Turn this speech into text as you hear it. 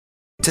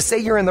To say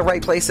you're in the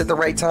right place at the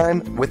right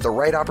time with the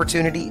right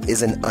opportunity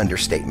is an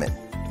understatement.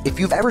 If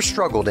you've ever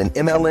struggled in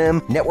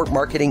MLM, network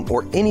marketing,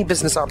 or any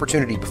business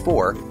opportunity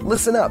before,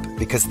 listen up,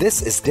 because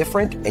this is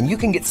different and you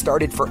can get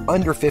started for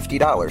under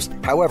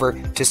 $50. However,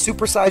 to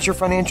supersize your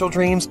financial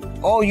dreams,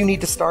 all you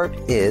need to start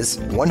is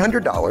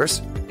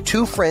 $100,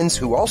 2 friends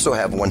who also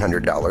have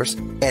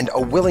 $100, and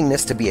a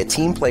willingness to be a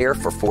team player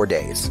for 4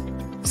 days.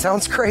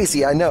 Sounds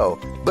crazy, I know,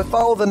 but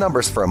follow the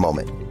numbers for a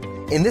moment.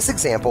 In this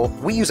example,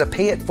 we use a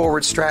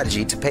pay-it-forward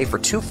strategy to pay for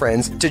 2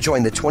 friends to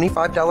join the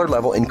 $25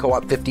 level in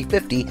Co-op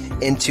 50/50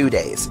 in 2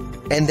 days.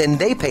 And then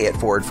they pay it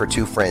forward for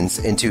 2 friends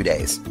in 2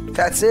 days.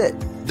 That's it.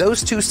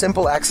 Those 2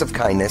 simple acts of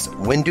kindness,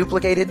 when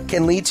duplicated,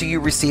 can lead to you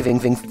receiving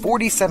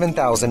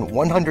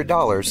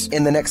 $47,100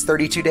 in the next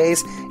 32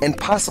 days and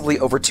possibly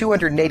over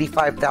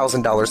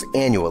 $285,000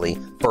 annually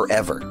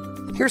forever.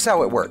 Here's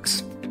how it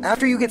works.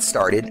 After you get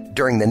started,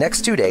 during the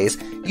next 2 days,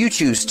 you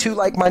choose 2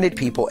 like-minded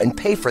people and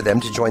pay for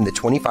them to join the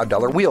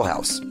 $25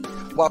 wheelhouse.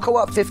 While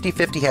Co-op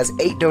 50/50 has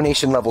 8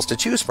 donation levels to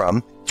choose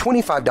from,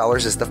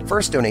 $25 is the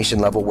first donation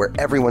level where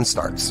everyone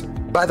starts.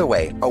 By the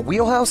way, a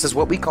wheelhouse is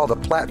what we call the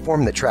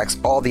platform that tracks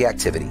all the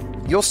activity.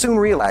 You'll soon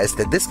realize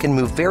that this can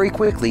move very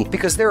quickly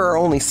because there are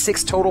only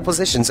 6 total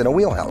positions in a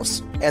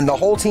wheelhouse, and the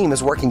whole team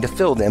is working to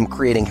fill them,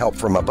 creating help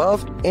from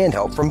above and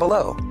help from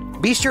below.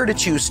 Be sure to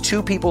choose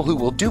 2 people who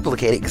will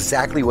duplicate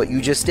exactly what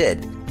you just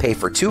did. Pay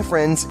for 2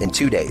 friends in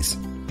 2 days.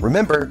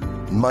 Remember,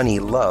 money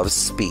loves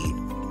speed.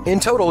 In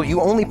total, you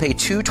only pay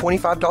 2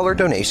 $25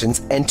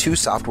 donations and 2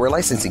 software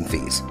licensing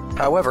fees.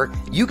 However,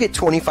 you get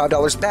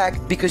 $25 back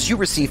because you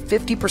receive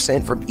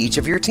 50% from each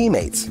of your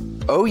teammates.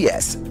 Oh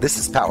yes, this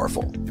is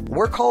powerful.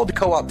 We're called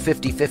Co-op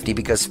 50/50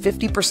 because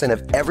 50%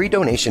 of every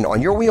donation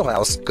on your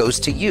wheelhouse goes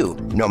to you,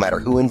 no matter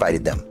who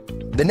invited them.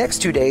 The next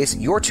 2 days,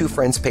 your 2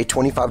 friends pay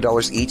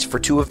 $25 each for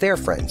 2 of their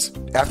friends.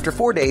 After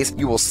 4 days,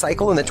 you will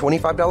cycle in the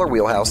 $25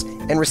 wheelhouse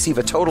and receive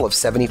a total of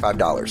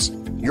 $75.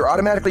 You're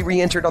automatically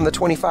re-entered on the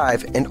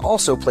 $25 and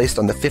also placed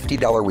on the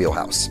 $50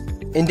 wheelhouse.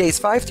 In days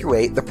 5 through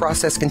 8, the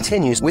process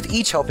continues with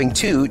each helping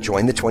 2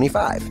 join the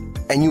 $25.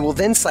 And you will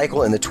then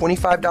cycle in the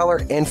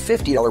 $25 and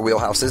 $50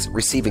 wheelhouses,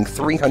 receiving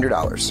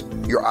 $300.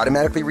 You're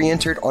automatically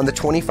re-entered on the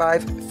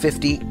 $25,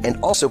 $50, and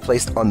also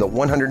placed on the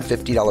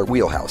 $150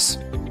 wheelhouse.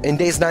 In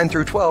days 9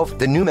 through 12,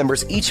 the new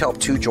members each help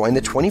 2 join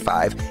the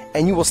 $25,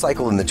 and you will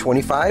cycle in the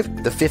 $25,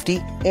 the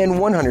 $50, and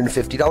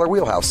 $150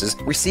 wheelhouses,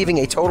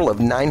 receiving a total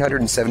of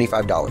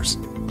 $975.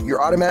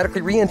 You're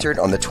automatically re-entered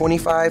on the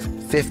 $25,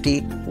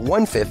 $50,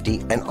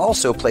 $150, and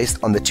also placed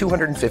on the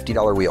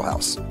 $250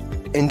 wheelhouse.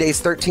 In days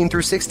 13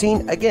 through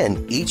 16,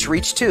 again, each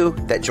reach 2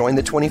 that join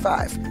the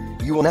 $25.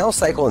 You will now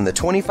cycle in the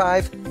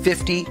 $25,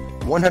 $50,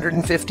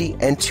 $150,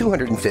 and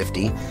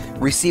 $250,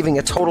 receiving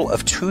a total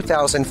of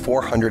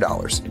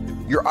 $2,400.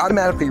 You're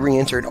automatically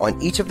re-entered on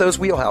each of those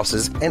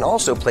wheelhouses and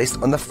also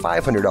placed on the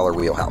 $500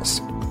 wheelhouse.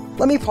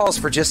 Let me pause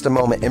for just a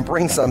moment and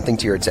bring something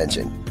to your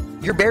attention.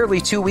 You're barely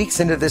 2 weeks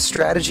into this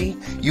strategy,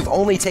 you've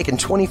only taken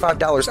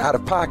 $25 out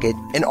of pocket,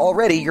 and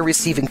already you're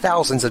receiving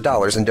thousands of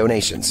dollars in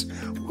donations.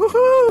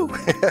 Woohoo!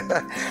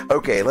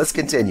 Okay, let's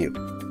continue.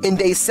 In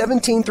days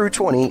 17 through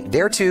 20,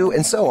 their 2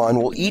 and so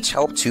on will each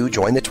help 2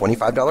 join the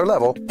 $25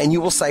 level, and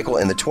you will cycle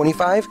in the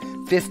 $25,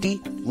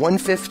 $50,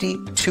 $150,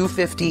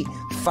 $250,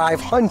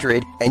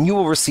 $500, and you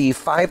will receive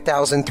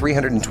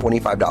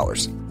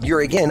 $5,325. You're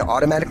again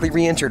automatically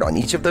re-entered on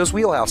each of those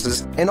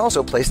wheelhouses and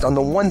also placed on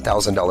the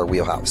 $1,000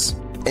 wheelhouse.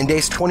 In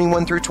days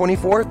 21 through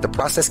 24, the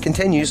process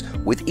continues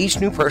with each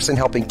new person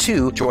helping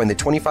 2 join the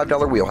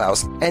 $25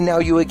 wheelhouse, and now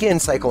you again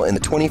cycle in the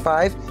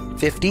 $25,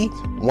 $50,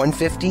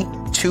 $150,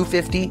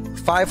 $250,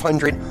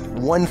 $500,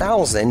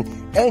 $1,000,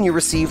 and you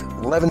receive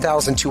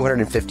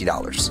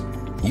 $11,250.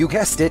 You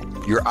guessed it,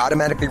 you're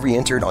automatically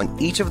re-entered on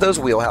each of those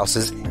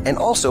wheelhouses and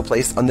also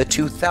placed on the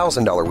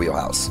 $2,000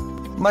 wheelhouse.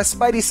 My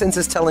spidey sense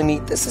is telling me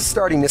this is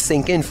starting to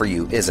sink in for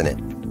you, isn't it?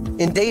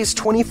 In days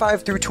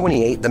 25 through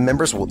 28, the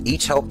members will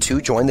each help 2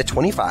 join the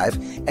 $25,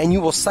 and you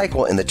will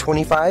cycle in the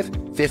 $25,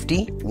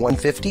 $50,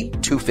 $150,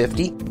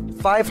 $250,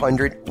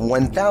 $500,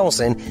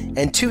 $1,000,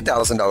 and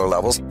 $2,000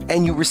 levels,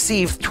 and you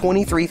receive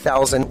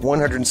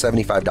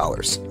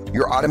 $23,175.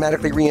 You're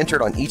automatically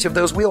re-entered on each of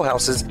those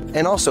wheelhouses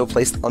and also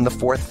placed on the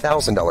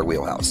 $4,000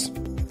 wheelhouse.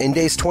 In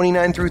days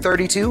 29 through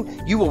 32,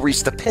 you will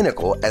reach the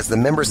pinnacle as the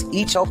members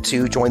each help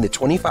 2 join the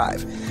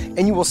 $25,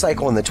 and you will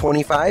cycle in the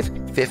 $25,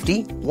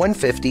 $50,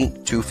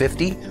 $150,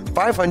 $250,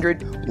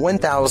 $500,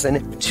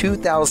 $1,000,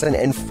 $2,000,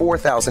 and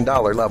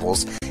 $4,000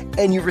 levels,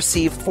 and you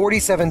receive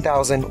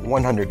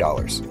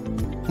 $47,100.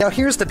 Now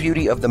here's the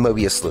beauty of the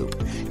Mobius Loop.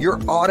 You're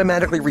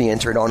automatically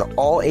re-entered on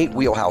all 8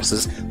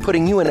 wheelhouses,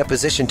 putting you in a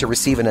position to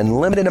receive an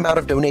unlimited amount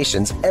of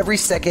donations every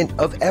second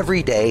of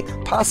every day,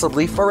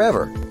 possibly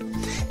forever.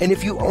 And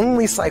if you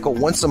only cycle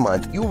once a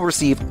month, you will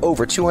receive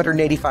over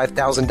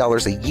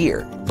 $285,000 a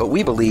year, but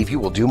we believe you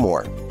will do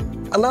more.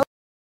 Allow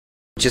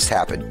just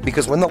happened,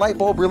 because when the light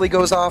bulb really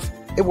goes off,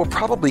 it will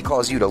probably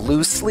cause you to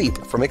lose sleep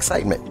from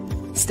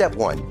excitement. Step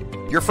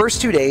 1. Your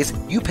first 2 days,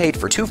 you paid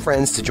for 2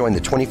 friends to join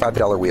the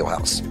 $25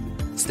 wheelhouse.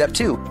 Step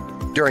 2.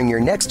 During your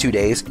next 2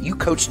 days, you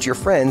coached your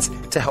friends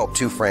to help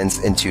 2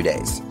 friends in 2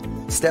 days.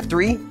 Step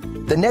 3,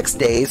 the next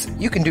days,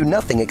 you can do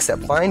nothing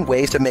except find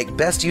ways to make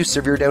best use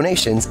of your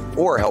donations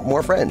or help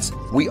more friends.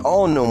 We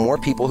all know more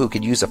people who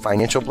could use a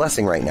financial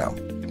blessing right now.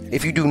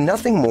 If you do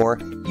nothing more,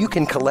 you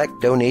can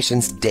collect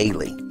donations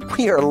daily.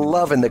 We are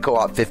loving the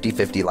Co-op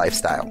 50/50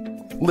 lifestyle.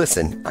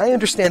 Listen, I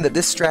understand that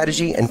this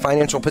strategy and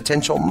financial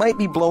potential might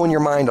be blowing your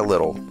mind a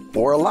little,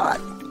 or a lot.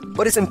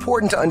 But it's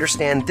important to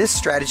understand this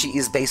strategy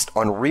is based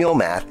on real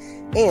math,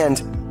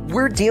 and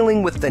we're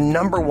dealing with the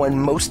number one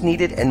most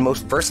needed and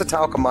most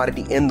versatile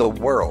commodity in the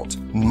world,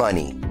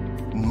 money.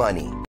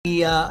 Money.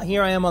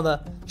 Here I am on the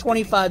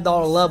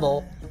 $25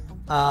 level.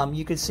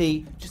 You can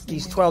see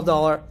these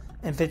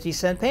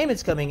 $12.50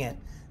 payments coming in.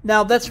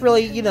 Now that's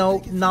really,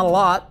 not a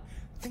lot,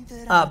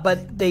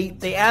 but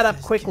they add up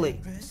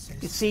quickly. You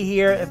can see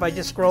here, if I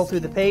just scroll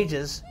through the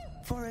pages,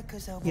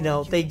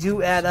 they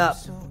do add up.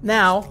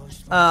 Now,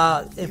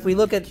 if we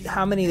look at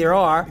how many there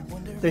are,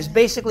 there's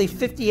basically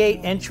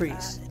 58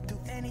 entries.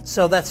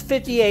 So that's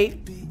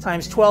 58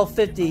 times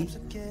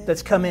 $12.50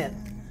 that's come in.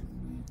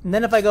 And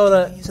then if I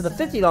go to the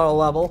 $50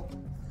 level,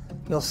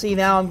 you'll see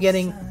now I'm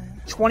getting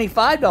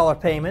 $25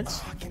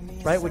 payments,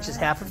 right, which is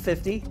half of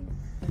 50.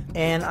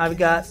 And I've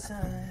got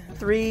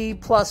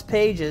 3+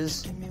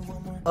 pages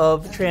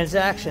of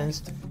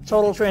transactions.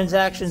 Total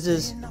transactions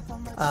is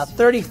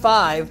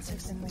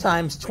 35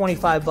 times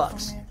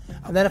 $25.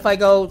 And then if I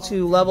go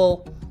to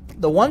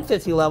the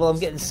 150 level, I'm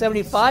getting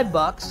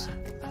 $75,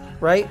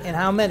 right? And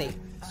how many?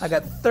 I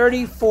got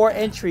 34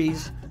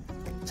 entries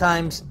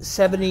times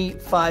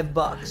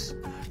 $75.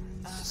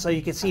 So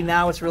you can see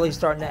now it's really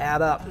starting to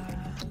add up.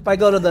 If I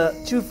go to the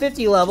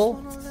 250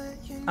 level,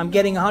 I'm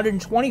getting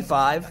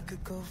 125,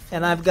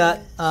 and I've got,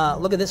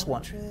 look at this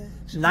one,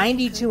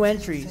 92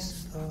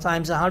 entries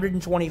times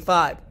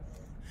 125.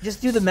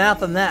 Just do the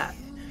math on that.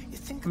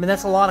 I mean,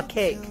 that's a lot of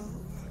cake,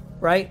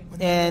 right?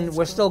 And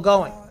we're still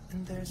going.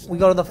 We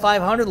go to the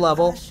 500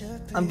 level,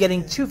 I'm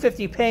getting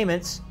 250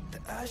 payments,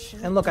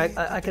 and look,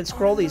 I can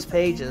scroll these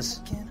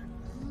pages.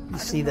 You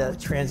see the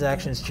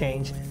transactions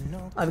change.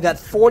 I've got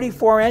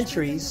 44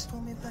 entries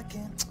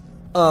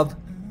of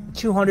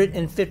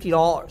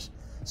 $250.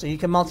 So you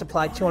can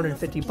multiply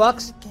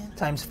 $250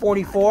 times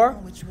 44,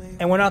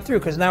 and we're not through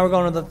because now we're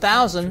going to the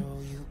 1,000,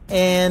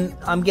 and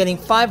I'm getting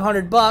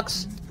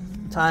 $500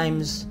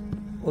 times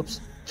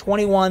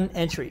 21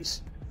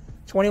 entries.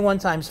 21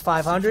 times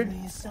 500,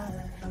 and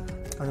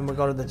then we'll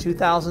go to the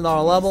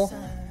 $2,000 level.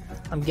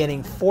 I'm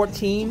getting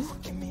 14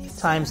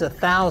 times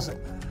 1,000.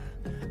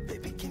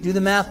 Do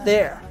the math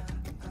there.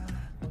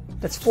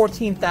 That's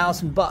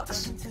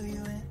 $14,000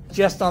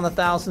 just on the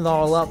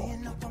 $1,000 level.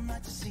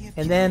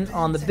 And then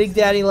on the Big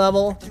Daddy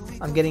level,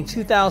 I'm getting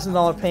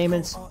 $2,000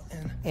 payments,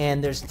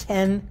 and there's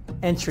 10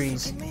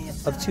 entries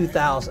of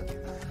 2,000.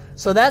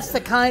 So that's the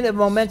kind of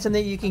momentum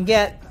that you can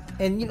get.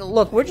 And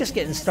look, we're just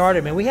getting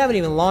started, man. We haven't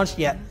even launched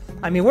yet.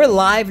 I mean, we're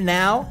live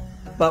now,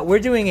 but we're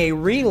doing a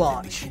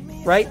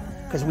relaunch, right?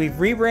 Because we've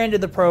rebranded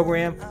the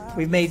program.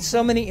 We've made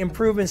so many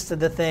improvements to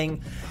the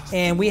thing,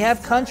 and we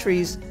have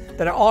countries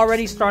that are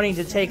already starting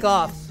to take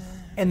off.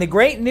 And the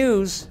great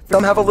news...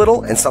 Some have a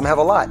little and some have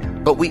a lot,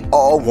 but we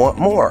all want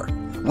more.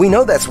 We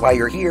know that's why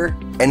you're here,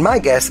 and my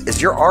guess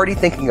is you're already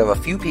thinking of a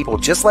few people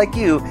just like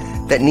you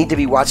that need to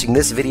be watching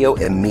this video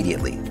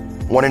immediately.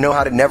 Want to know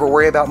how to never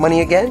worry about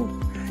money again?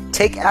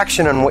 Take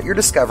action on what you're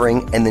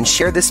discovering and then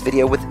share this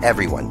video with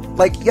everyone,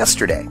 like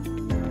yesterday.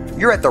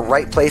 You're at the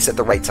right place at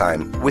the right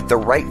time, with the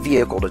right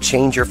vehicle to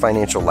change your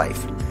financial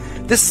life.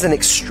 This is an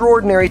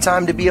extraordinary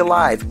time to be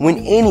alive when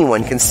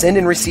anyone can send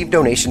and receive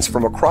donations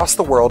from across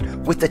the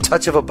world with the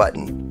touch of a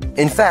button.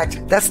 In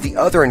fact, that's the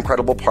other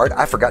incredible part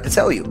I forgot to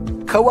tell you.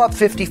 Co-op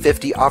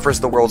 50/50 offers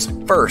the world's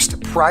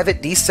first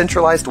private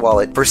decentralized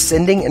wallet for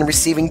sending and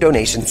receiving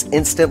donations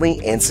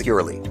instantly and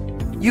securely.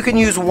 You can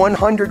use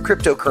 100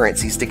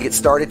 cryptocurrencies to get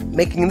started,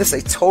 making this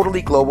a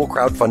totally global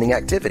crowdfunding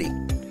activity.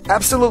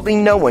 Absolutely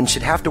no one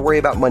should have to worry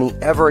about money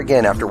ever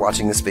again after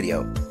watching this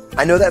video.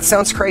 I know that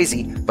sounds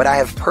crazy, but I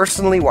have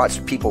personally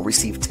watched people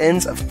receive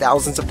tens of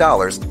thousands of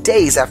dollars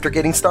days after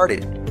getting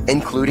started,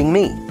 including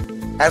me.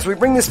 As we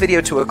bring this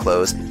video to a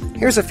close,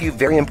 here's a few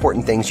very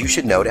important things you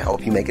should know to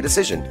help you make a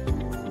decision.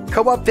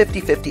 Co-op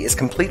 50/50 is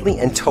completely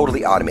and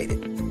totally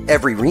automated.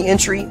 Every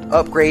re-entry,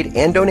 upgrade,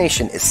 and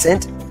donation is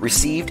sent,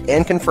 received,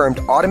 and confirmed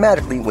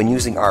automatically when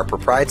using our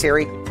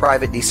proprietary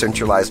private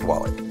decentralized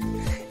wallet.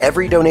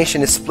 Every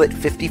donation is split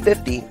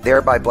 50/50,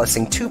 thereby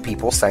blessing 2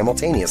 people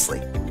simultaneously.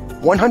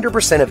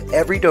 100% of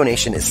every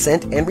donation is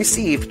sent and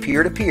received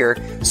peer-to-peer,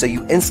 so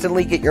you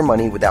instantly get your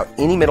money without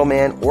any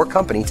middleman or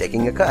company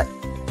taking a cut.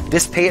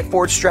 This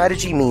pay-it-forward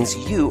strategy means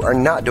you are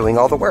not doing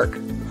all the work.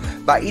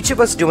 By each of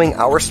us doing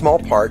our small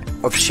part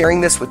of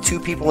sharing this with 2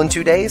 people in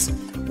 2 days,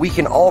 we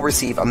can all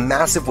receive a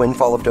massive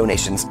windfall of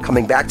donations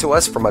coming back to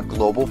us from a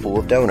global pool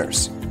of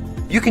donors.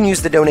 You can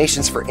use the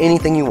donations for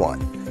anything you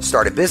want.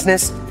 Start a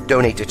business,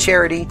 donate to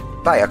charity,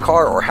 buy a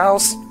car or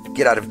house,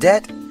 get out of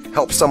debt,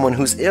 help someone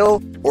who's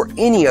ill, or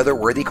any other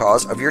worthy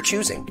cause of your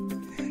choosing.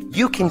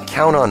 You can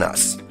count on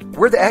us.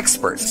 We're the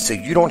experts, so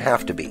you don't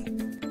have to be.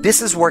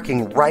 This is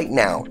working right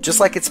now, just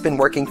like it's been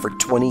working for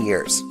 20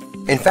 years.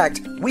 In fact,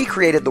 we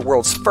created the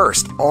world's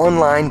first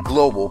online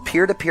global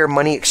peer-to-peer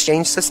money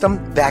exchange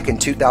system back in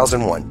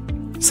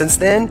 2001. Since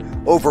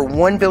then, over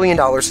 $1 billion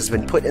has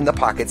been put in the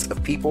pockets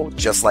of people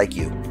just like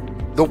you.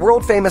 The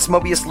world-famous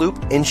Mobius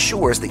Loop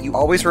ensures that you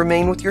always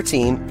remain with your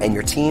team and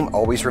your team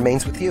always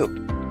remains with you.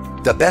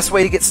 The best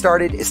way to get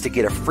started is to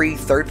get a free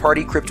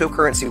third-party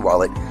cryptocurrency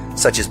wallet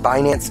such as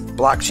Binance,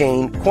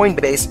 Blockchain,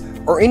 Coinbase,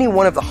 or any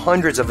one of the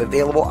hundreds of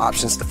available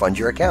options to fund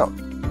your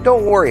account.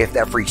 Don't worry if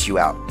that freaks you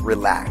out.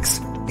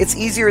 Relax. It's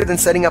easier than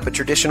setting up a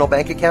traditional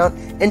bank account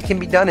and can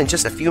be done in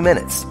just a few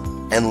minutes.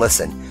 And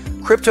listen,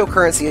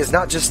 cryptocurrency is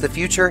not just the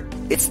future,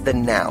 it's the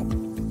now.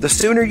 The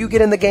sooner you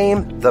get in the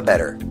game, the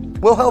better.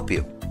 We'll help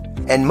you.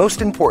 And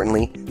most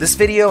importantly, this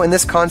video and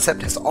this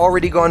concept has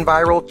already gone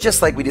viral,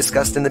 just like we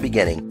discussed in the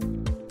beginning.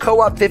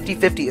 Co-op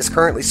 50/50 is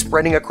currently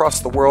spreading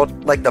across the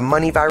world like the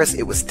money virus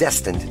it was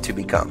destined to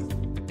become.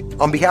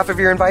 On behalf of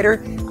your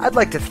inviter, I'd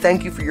like to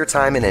thank you for your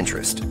time and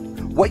interest.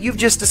 What you've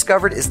just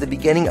discovered is the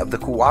beginning of the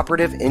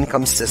cooperative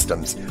income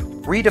systems,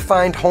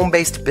 redefined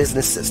home-based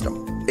business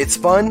system. It's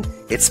fun,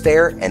 it's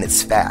fair, and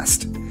it's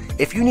fast.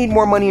 If you need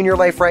more money in your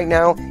life right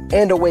now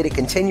and a way to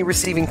continue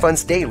receiving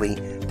funds daily,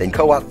 then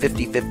Co-op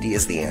 50/50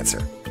 is the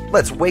answer.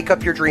 Let's wake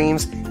up your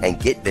dreams and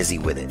get busy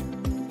with it.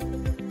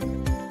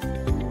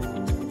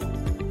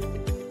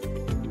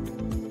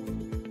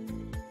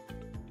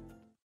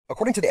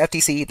 According to the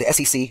FTC, the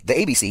SEC, the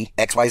ABC,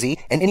 XYZ,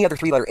 and any other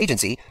three-letter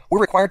agency, we're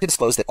required to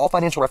disclose that all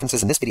financial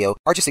references in this video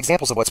are just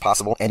examples of what's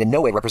possible and in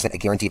no way represent a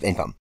guarantee of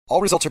income. All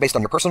results are based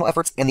on your personal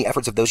efforts and the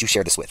efforts of those you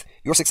share this with.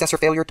 Your success or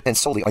failure depends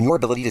solely on your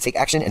ability to take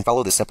action and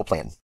follow this simple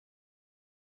plan.